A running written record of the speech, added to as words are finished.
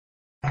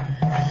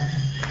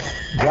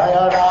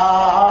Jaya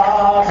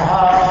Radha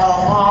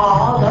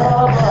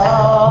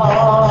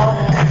Madhava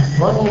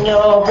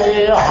Punya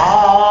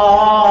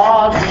Bihari.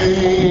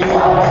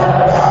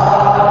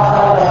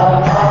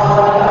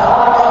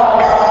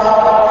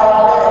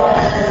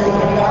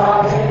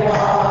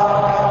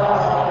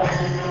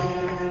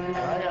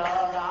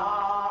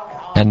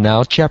 And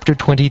now Chapter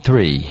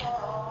 23,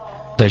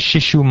 the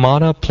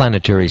Sisumara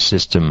Planetary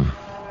System.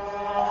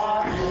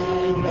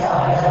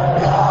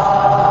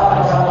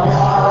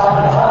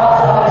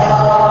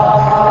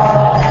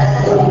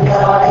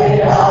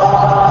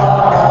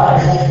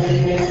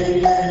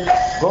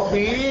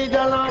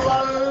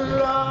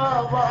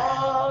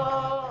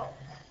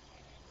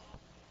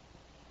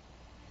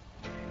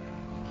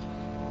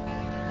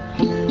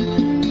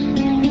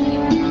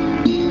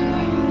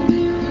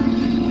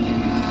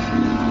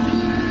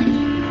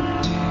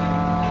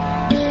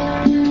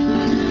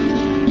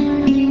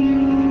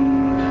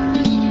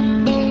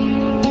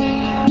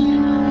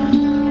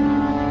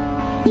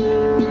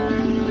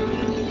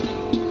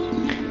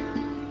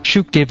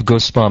 Shukdev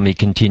Goswami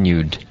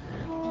continued,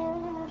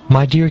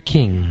 My dear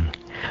king,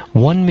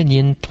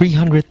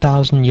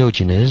 1,300,000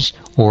 yojanas,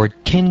 or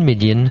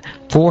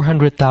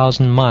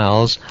 10,400,000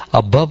 miles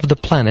above the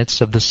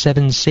planets of the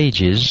seven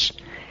sages,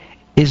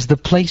 is the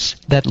place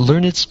that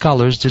learned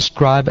scholars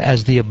describe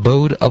as the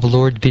abode of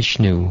Lord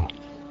Vishnu.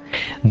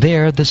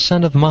 There the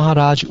son of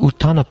Maharaj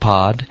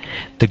Uttanapad,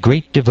 the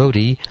great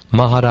devotee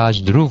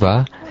Maharaj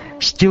Dhruva,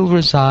 still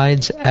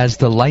resides as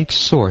the life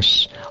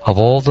source of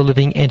all the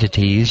living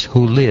entities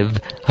who live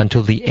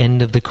until the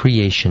end of the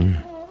creation.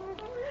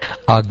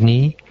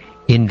 Agni,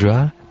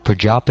 Indra,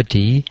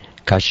 Prajapati,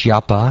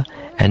 Kashyapa,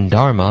 and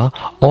Dharma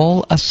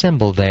all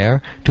assemble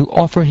there to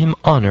offer him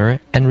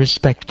honor and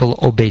respectful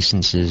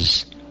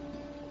obeisances.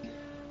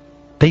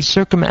 They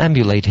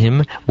circumambulate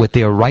him with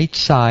their right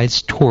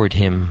sides toward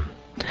him.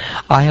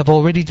 I have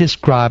already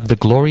described the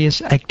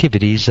glorious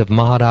activities of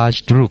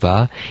Maharaj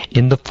Dhruva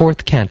in the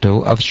 4th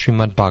canto of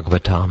Srimad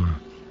Bhagavatam.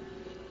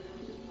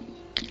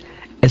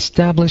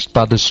 Established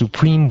by the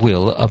supreme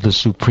will of the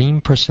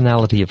Supreme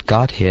Personality of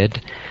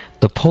Godhead,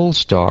 the pole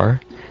star,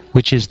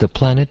 which is the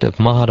planet of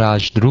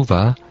Maharaj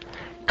Dhruva,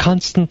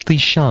 constantly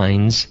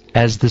shines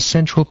as the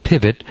central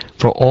pivot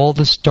for all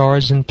the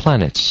stars and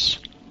planets.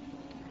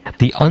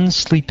 The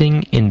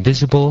unsleeping,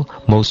 invisible,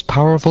 most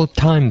powerful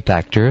time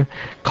factor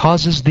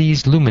causes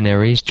these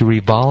luminaries to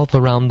revolve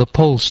around the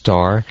pole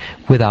star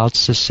without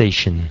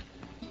cessation.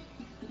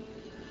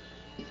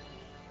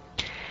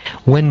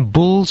 When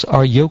bulls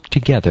are yoked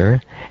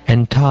together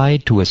and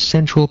tied to a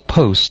central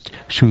post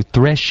to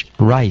thresh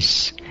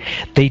rice,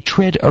 they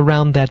tread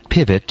around that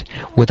pivot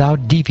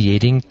without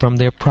deviating from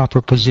their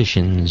proper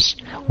positions,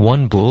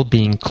 one bull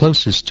being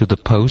closest to the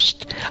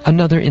post,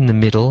 another in the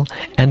middle,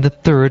 and the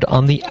third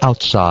on the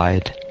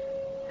outside.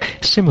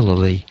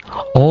 Similarly,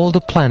 all the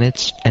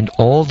planets and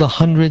all the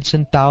hundreds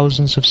and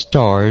thousands of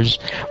stars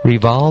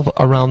revolve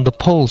around the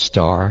pole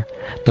star,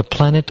 the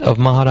planet of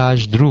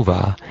Maharaj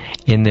Dhruva,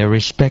 in their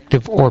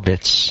respective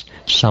orbits,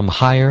 some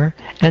higher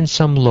and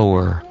some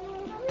lower.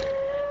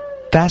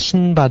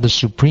 Fastened by the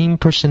Supreme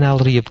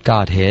Personality of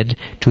Godhead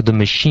to the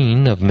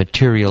machine of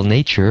material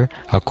nature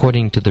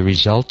according to the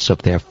results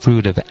of their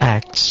fruitive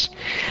acts,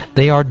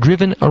 they are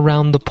driven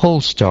around the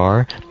pole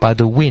star by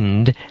the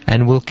wind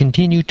and will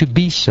continue to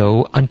be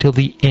so until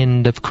the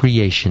end of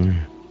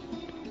creation.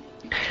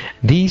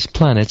 These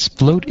planets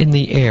float in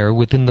the air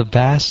within the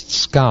vast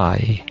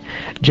sky,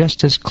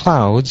 just as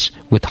clouds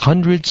with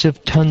hundreds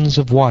of tons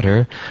of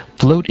water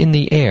float in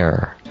the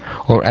air,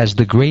 or as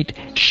the great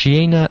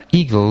Shiena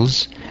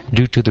eagles,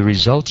 due to the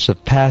results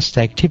of past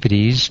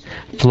activities,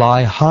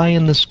 fly high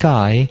in the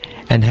sky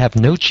and have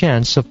no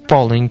chance of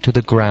falling to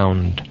the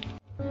ground.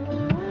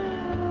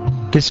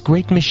 This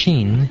great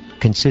machine,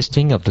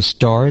 consisting of the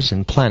stars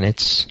and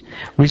planets,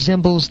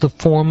 resembles the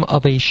form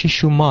of a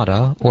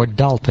Sisumara or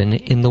dolphin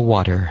in the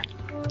water.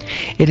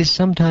 It is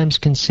sometimes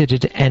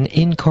considered an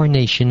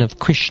incarnation of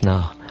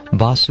Krishna,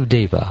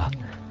 Vasudeva.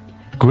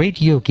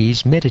 Great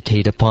yogis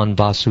meditate upon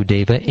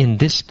Vasudeva in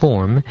this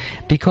form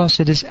because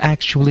it is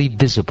actually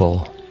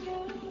visible.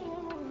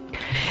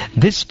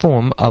 This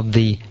form of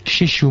the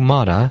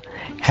Sisumara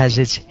has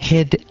its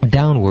head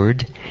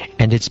downward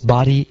and its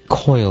body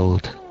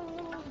coiled.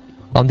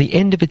 On the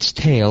end of its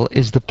tail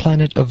is the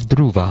planet of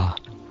Dhruva.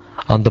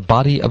 On the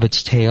body of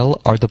its tail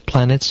are the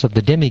planets of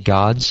the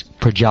demigods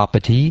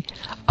Prajapati,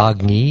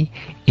 Agni,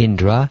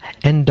 Indra,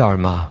 and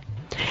Dharma.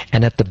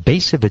 And at the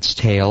base of its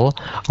tail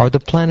are the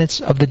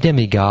planets of the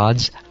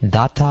demigods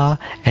Datta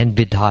and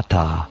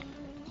Vidhata.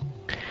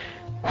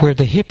 Where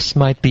the hips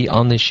might be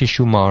on the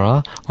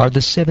Sisumara are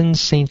the 7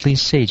 saintly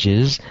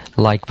sages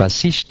like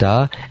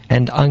Vasishta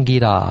and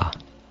Angira.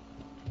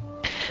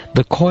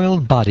 The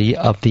coiled body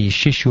of the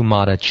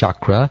Sisumara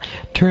chakra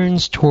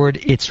turns toward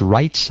its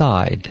right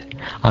side,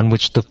 on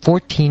which the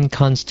 14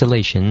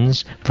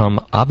 constellations from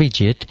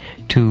Abhijit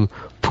to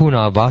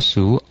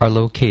Punavasu are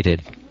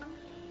located.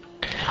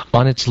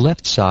 On its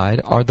left side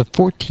are the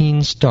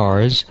 14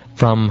 stars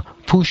from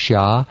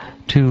Pushya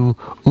to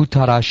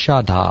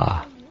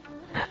Uttarashadha.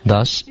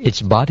 Thus,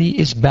 its body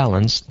is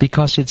balanced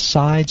because its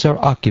sides are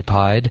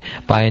occupied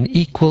by an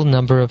equal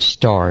number of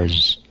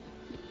stars.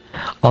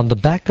 On the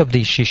back of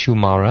the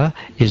Sisumara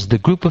is the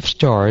group of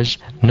stars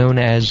known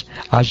as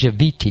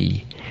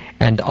Ajaviti,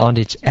 and on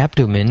its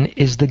abdomen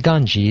is the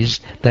Ganges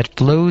that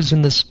flows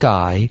in the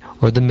sky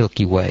or the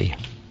Milky Way.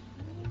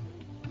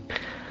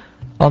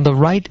 On the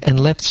right and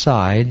left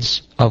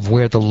sides of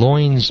where the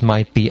loins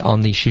might be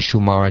on the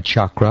Sisumara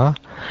chakra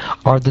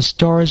are the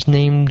stars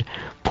named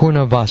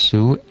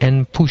Purnavasu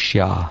and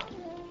Pushya.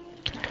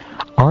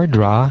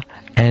 Ardra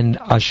and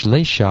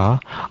Ashlesha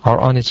are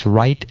on its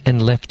right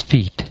and left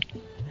feet.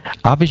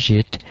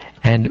 Abhijit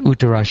and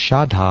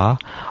Uttarashadha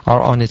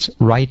are on its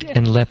right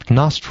and left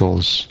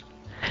nostrils.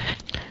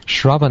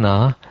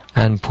 Shravana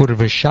and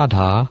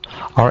Purvashadha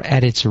are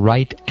at its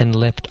right and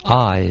left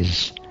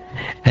eyes,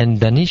 and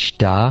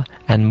Dhanishta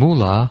and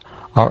Mula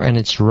are on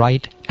its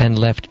right and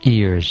left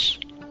ears.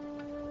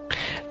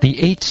 The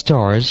 8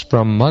 stars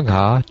from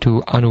Magha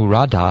to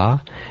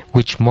Anuradha,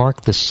 which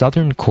mark the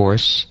southern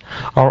course,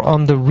 are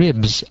on the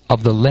ribs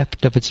of the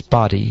left of its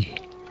body,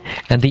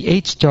 and the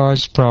 8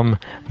 stars from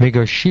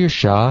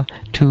Mrigashirsha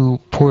to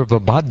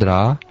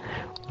Purvabhadra,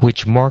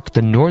 which mark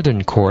the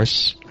northern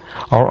course,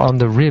 are on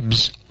the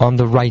ribs on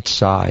the right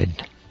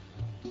side.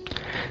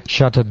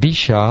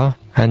 Shatabisha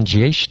and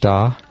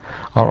Jyeshta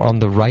are on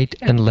the right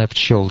and left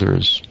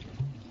shoulders.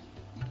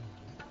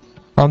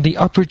 On the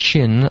upper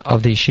chin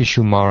of the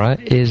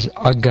Sisumara is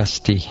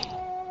Agasti.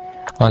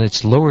 On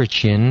its lower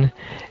chin,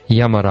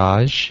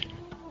 Yamaraj.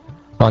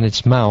 On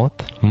its mouth,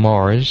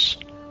 Mars.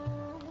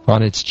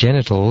 On its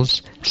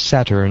genitals,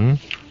 Saturn.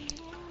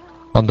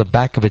 On the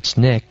back of its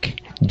neck,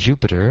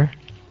 Jupiter.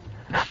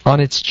 On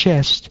its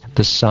chest,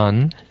 the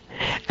Sun.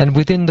 And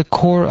within the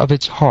core of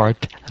its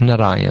heart,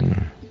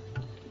 Narayan.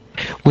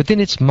 Within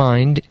its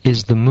mind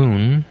is the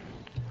Moon.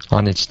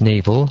 On its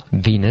navel,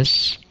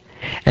 Venus.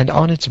 And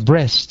on its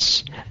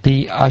breasts,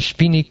 the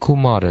Ashvini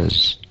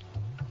Kumaras.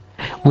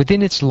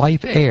 Within its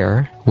life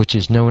air, which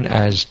is known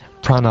as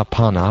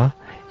Pranapana,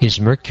 is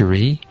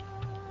Mercury.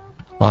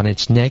 On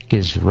its neck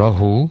is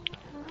Rahu.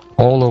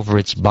 All over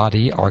its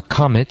body are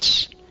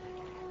comets.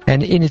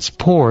 And in its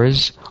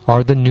pores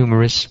are the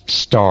numerous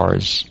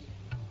stars.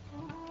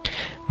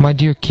 My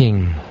dear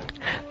King,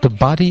 the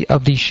body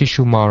of the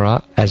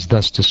Sisumara, as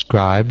thus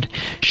described,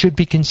 should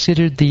be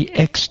considered the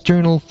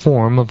external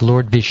form of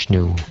Lord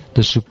Vishnu,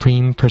 the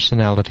Supreme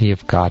Personality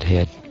of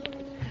Godhead.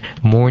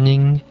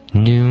 Morning,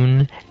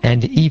 noon,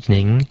 and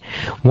evening,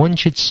 one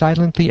should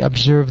silently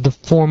observe the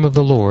form of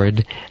the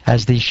Lord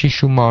as the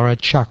Sisumara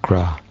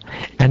chakra,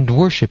 and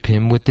worship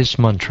him with this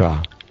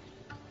mantra.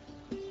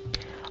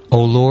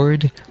 O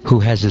Lord, who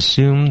has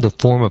assumed the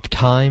form of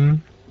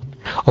time,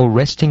 O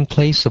resting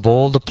place of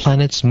all the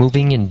planets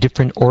moving in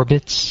different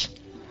orbits,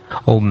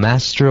 O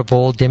Master of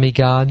all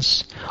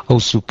demigods, O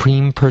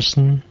Supreme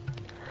Person,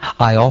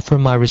 I offer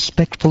my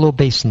respectful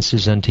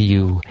obeisances unto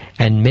you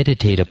and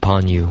meditate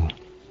upon you.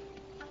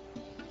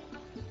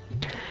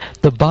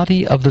 The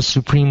body of the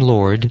Supreme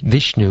Lord,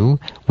 Vishnu,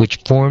 which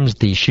forms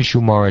the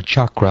Sisumara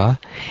chakra,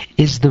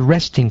 is the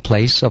resting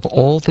place of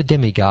all the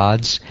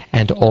demigods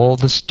and all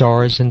the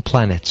stars and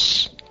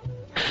planets.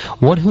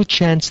 One who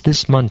chants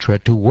this mantra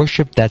to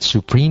worship that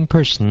Supreme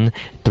Person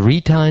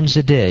 3 times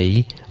a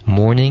day,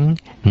 morning,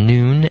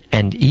 noon,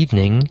 and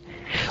evening,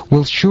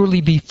 will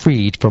surely be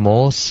freed from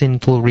all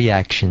sinful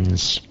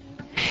reactions.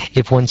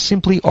 If one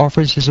simply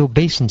offers his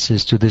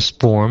obeisances to this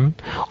form,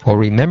 or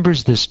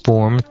remembers this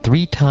form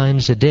 3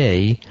 times a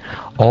day,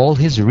 all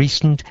his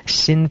recent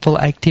sinful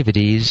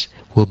activities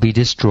will be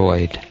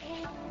destroyed.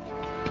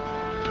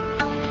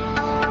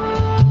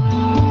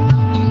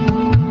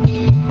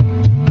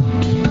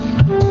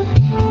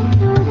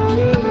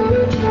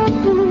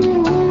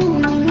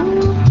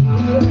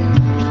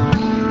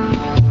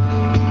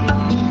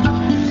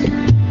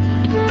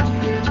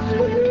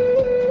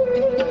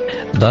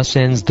 Thus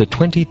ends the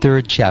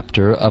 23rd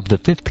chapter of the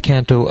 5th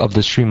canto of the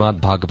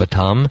Srimad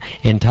Bhagavatam,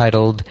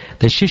 entitled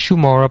The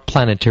Sisumara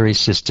Planetary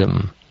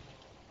System.